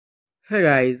Hey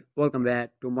guys, welcome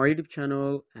back to my YouTube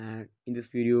channel, and in this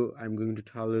video I'm going to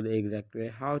tell you the exact way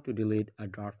how to delete a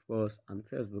draft post on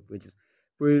Facebook, which is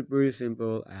pretty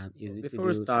simple and easy. Before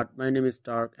we start, my name is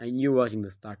Stark and you're watching the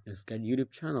Starkness Cat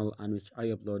YouTube channel, on which I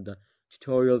upload the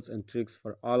tutorials and tricks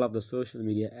for all of the social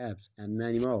media apps and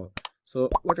many more. So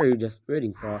what are you just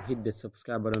waiting for? Hit the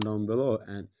subscribe button down below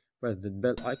and press the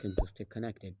bell icon to stay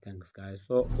connected. Thanks guys.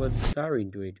 So let's dive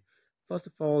into it. First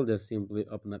of all, just simply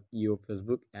open up your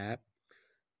Facebook app,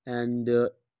 and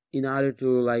in order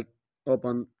to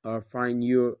open or find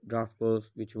your draft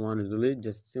post which you want to delete,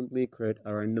 just simply create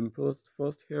a random post.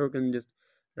 First, here you can just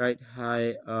write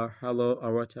hi or hello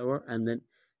or whatever, and then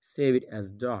save it as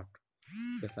draft,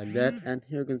 just like that. And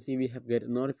here you can see we have get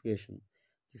a notification.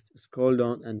 Just scroll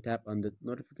down and tap on the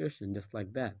notification, just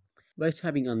like that. By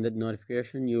tapping on that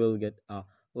notification, you will get a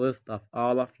list of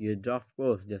all of your draft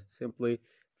posts. Just simply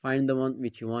find the one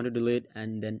which you want to delete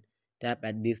and then tap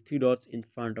at these three dots in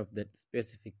front of that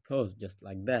specific post, just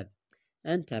like that,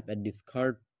 and tap at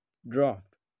discard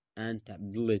draft and tap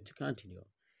delete to continue.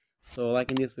 So like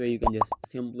in this way you can just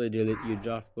simply delete your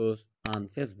draft post on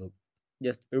Facebook.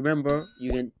 Just remember,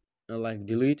 you can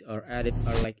delete or edit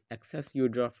or access your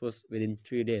draft post within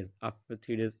 3 days. After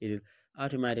 3 days it is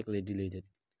automatically deleted.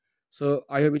 So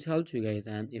I hope it helped you guys,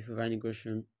 and if you have any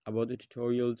question about the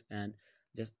tutorials, and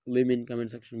just leave me in comment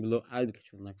section below. I'll catch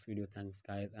you in the next video. Thanks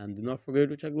guys, and do not forget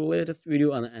to check the latest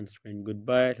video on the end screen.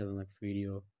 Goodbye till the next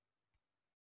video.